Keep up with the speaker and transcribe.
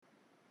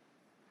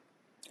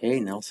Hey,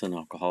 Nelson,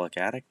 Alcoholic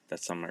Addict.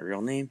 That's not my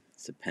real name.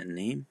 It's a pen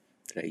name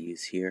that I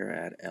use here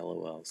at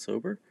LOL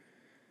Sober.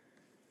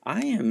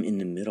 I am in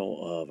the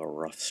middle of a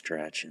rough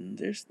stretch, and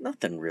there's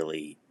nothing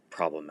really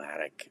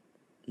problematic.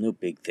 No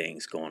big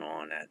things going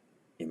on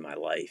in my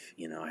life.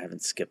 I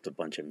haven't skipped a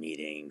bunch of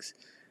meetings.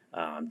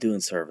 I'm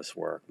doing service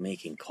work,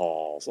 making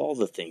calls, all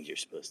the things you're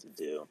supposed to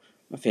do.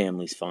 My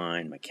family's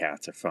fine. My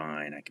cats are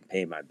fine. I can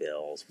pay my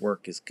bills.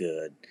 Work is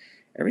good.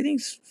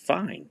 Everything's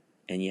fine.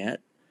 And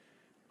yet,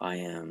 I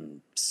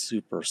am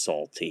super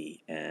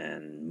salty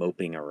and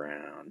moping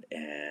around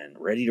and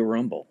ready to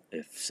rumble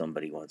if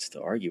somebody wants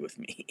to argue with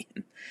me.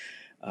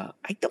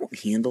 I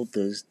don't handle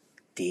those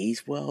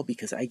days well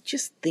because I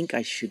just think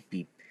I should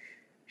be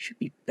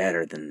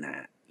better than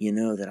that.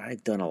 That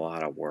I've done a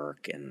lot of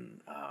work,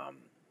 and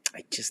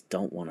I just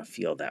don't want to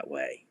feel that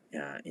way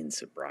in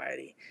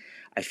sobriety.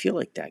 I feel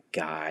like that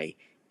guy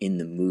in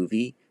the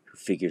movie who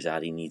figures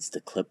out he needs to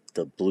clip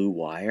the blue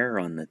wire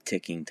on the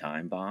ticking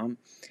time bomb,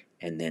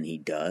 and then he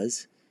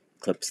does,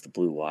 clips the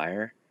blue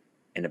wire,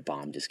 and the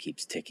bomb just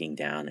keeps ticking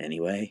down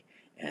anyway.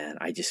 And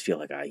I just feel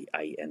like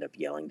I end up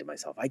yelling to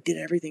myself, I did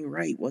everything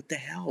right. What the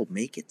hell?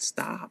 Make it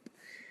stop.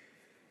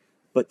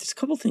 But there's a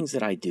couple things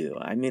that I do.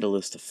 I made a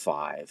list of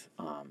 5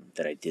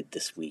 that I did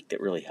this week that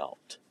really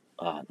helped.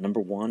 Number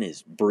 1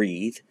 is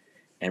breathe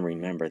and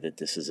remember that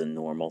this is a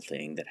normal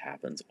thing that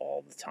happens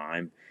all the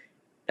time.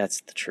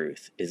 That's the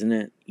truth, isn't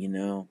it?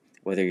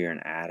 Whether you're an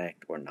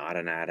addict or not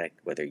an addict,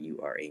 whether you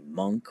are a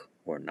monk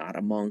or not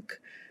a monk,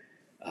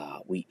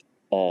 we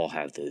all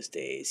have those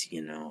days.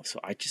 So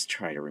I just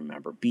try to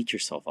remember, beat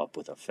yourself up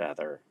with a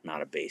feather,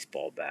 not a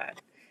baseball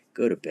bat.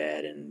 Go to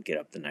bed and get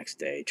up the next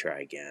day, try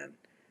again.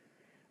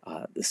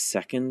 The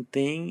second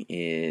thing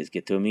is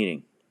get to a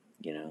meeting.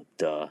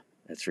 Duh.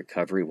 That's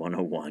Recovery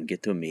 101.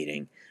 Get to a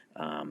meeting.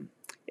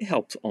 It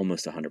helps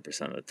almost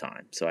 100% of the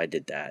time. So I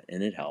did that,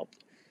 and it helped.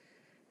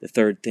 The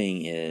third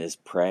thing is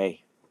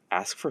pray.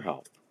 Ask for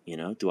help.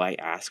 Do I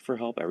ask for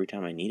help every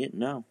time I need it?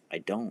 No, I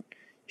don't.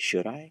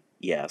 Should I?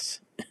 Yes.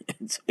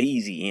 It's an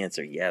easy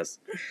answer, yes.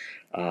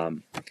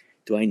 Um,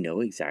 do I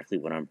know exactly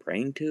what I'm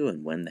praying to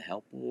and when the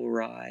help will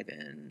arrive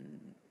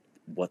and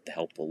what the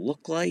help will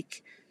look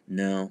like?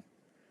 No,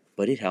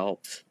 but it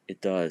helps.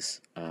 It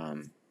does.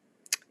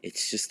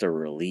 It's just a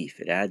relief.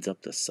 It adds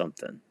up to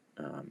something,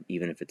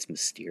 even if it's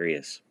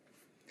mysterious.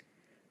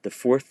 The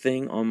fourth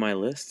thing on my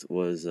list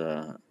was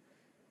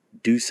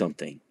do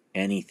something,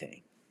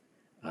 anything.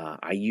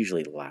 I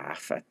usually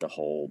laugh at the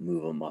whole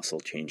move a muscle,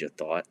 change a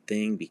thought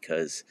thing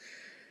because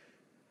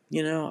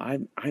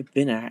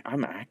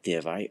I'm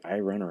active. I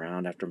run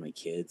around after my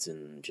kids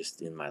and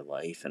just in my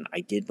life, and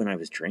I did when I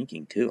was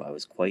drinking too. I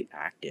was quite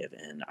active,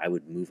 and I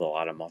would move a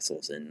lot of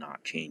muscles and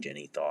not change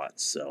any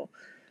thoughts.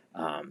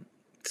 Um,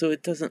 so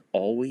it doesn't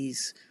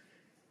always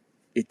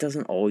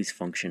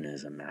function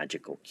as a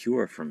magical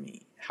cure for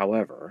me.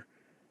 However,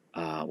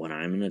 when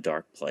I'm in a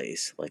dark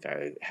place, like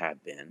I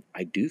have been,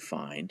 I do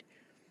find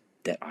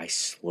that I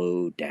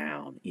slow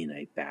down in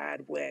a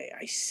bad way.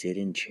 I sit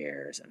in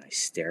chairs and I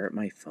stare at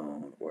my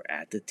phone or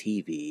at the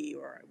TV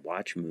or I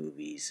watch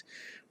movies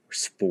or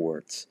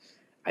sports.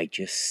 I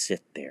just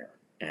sit there.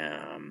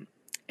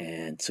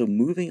 And so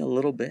moving a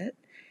little bit,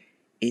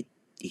 it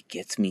it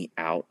gets me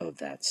out of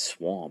that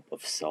swamp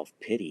of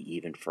self-pity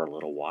even for a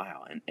little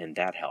while. And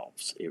that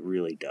helps. It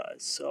really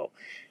does. So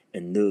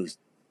in those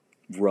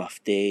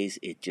rough days,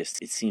 it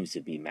seems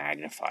to be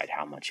magnified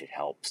how much it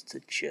helps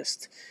to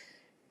just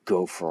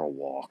go for a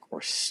walk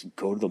or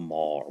go to the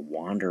mall or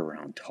wander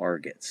around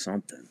Target,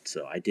 something.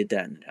 So I did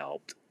that and it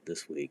helped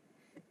this week.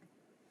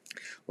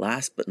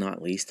 Last but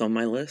not least on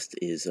my list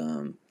is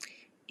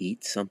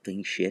eat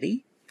something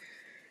shitty.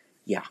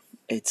 Yeah,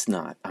 it's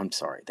not. I'm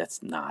sorry,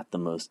 that's not the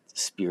most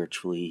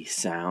spiritually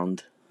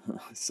sound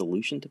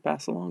solution to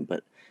pass along,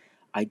 but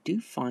I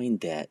do find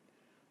that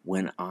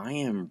when I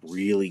am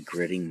really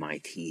gritting my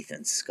teeth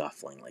and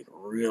scuffling, like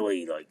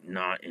really like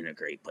not in a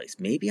great place,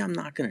 maybe I'm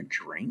not going to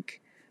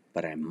drink,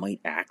 but I might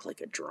act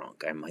like a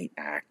drunk. I might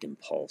act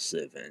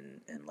impulsive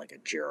and like a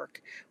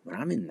jerk. When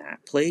I'm in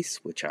that place,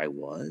 which I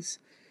was,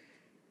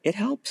 it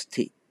helps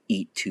to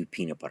eat 2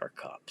 peanut butter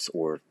cups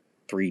or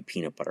 3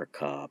 peanut butter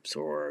cups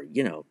or,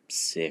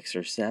 6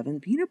 or 7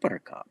 peanut butter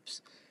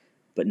cups,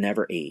 but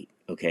never 8,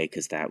 okay?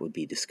 Because that would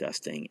be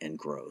disgusting and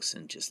gross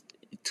and just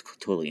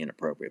totally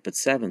inappropriate. But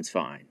seven's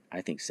fine.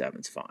 I think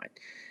seven's fine.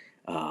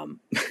 Um,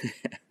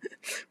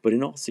 but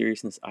in all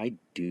seriousness, I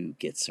do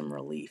get some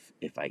relief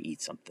if I eat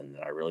something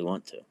that I really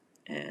want to.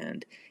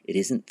 And it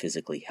isn't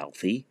physically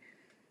healthy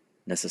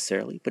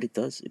necessarily, but it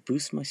does. It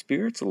boosts my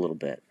spirits a little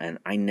bit. And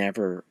I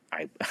never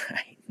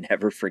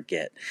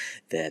forget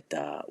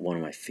that one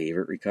of my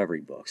favorite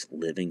recovery books,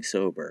 Living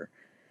Sober,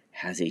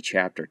 has a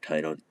chapter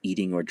titled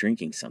Eating or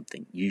Drinking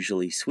Something,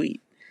 Usually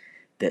Sweet,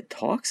 that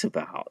talks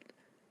about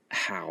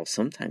how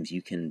sometimes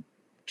you can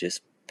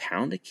just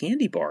pound a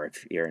candy bar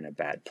if you're in a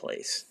bad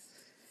place.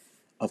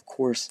 Of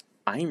course,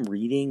 I'm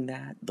reading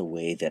that the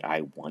way that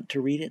I want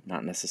to read it,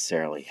 not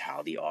necessarily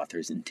how the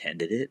authors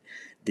intended it.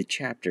 The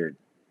chapter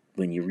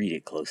when you read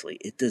it closely,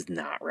 it does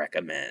not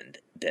recommend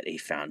that a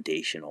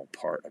foundational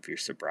part of your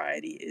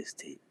sobriety is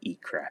to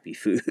eat crappy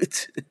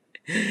foods.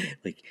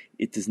 Like,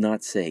 it does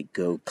not say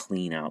go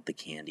clean out the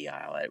candy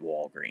aisle at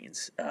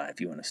Walgreens if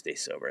you want to stay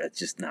sober. That's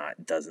just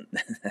not, doesn't,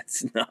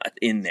 that's not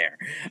in there.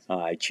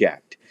 I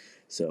checked.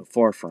 So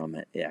far from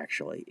it,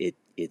 actually.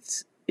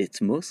 It's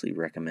mostly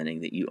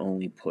recommending that you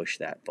only push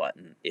that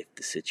button if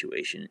the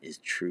situation is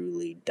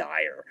truly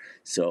dire.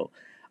 So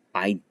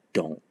I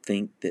don't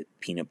think that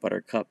peanut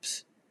butter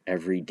cups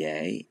every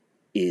day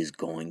is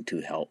going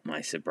to help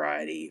my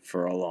sobriety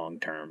for a long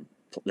term.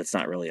 That's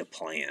not really a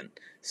plan.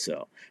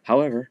 So,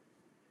 however,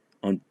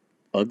 on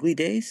ugly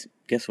days,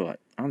 guess what?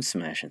 I'm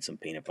smashing some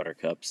peanut butter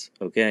cups,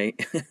 okay?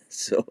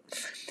 so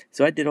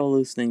so I did all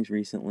those things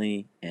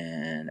recently,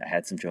 and I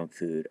had some junk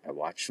food, I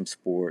watched some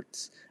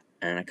sports,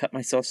 and I cut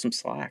myself some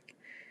slack.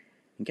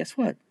 And guess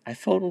what? I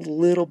felt a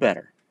little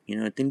better.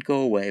 It didn't go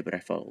away, but I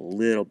felt a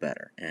little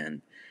better.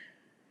 And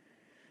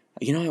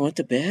I went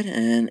to bed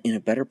and in a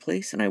better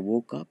place, and I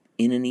woke up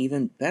in an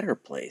even better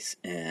place.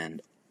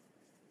 And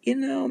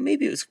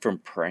maybe it was from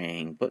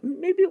praying, but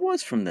maybe it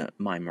was from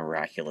my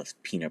miraculous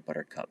peanut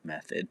butter cup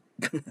method.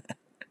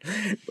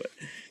 But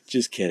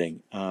just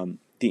kidding.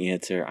 The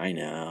answer, I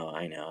know.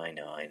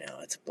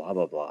 It's blah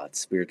blah blah. It's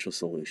spiritual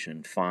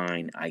solution.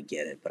 Fine, I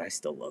get it, but I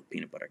still love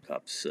peanut butter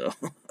cups. So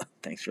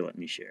thanks for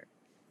letting me share.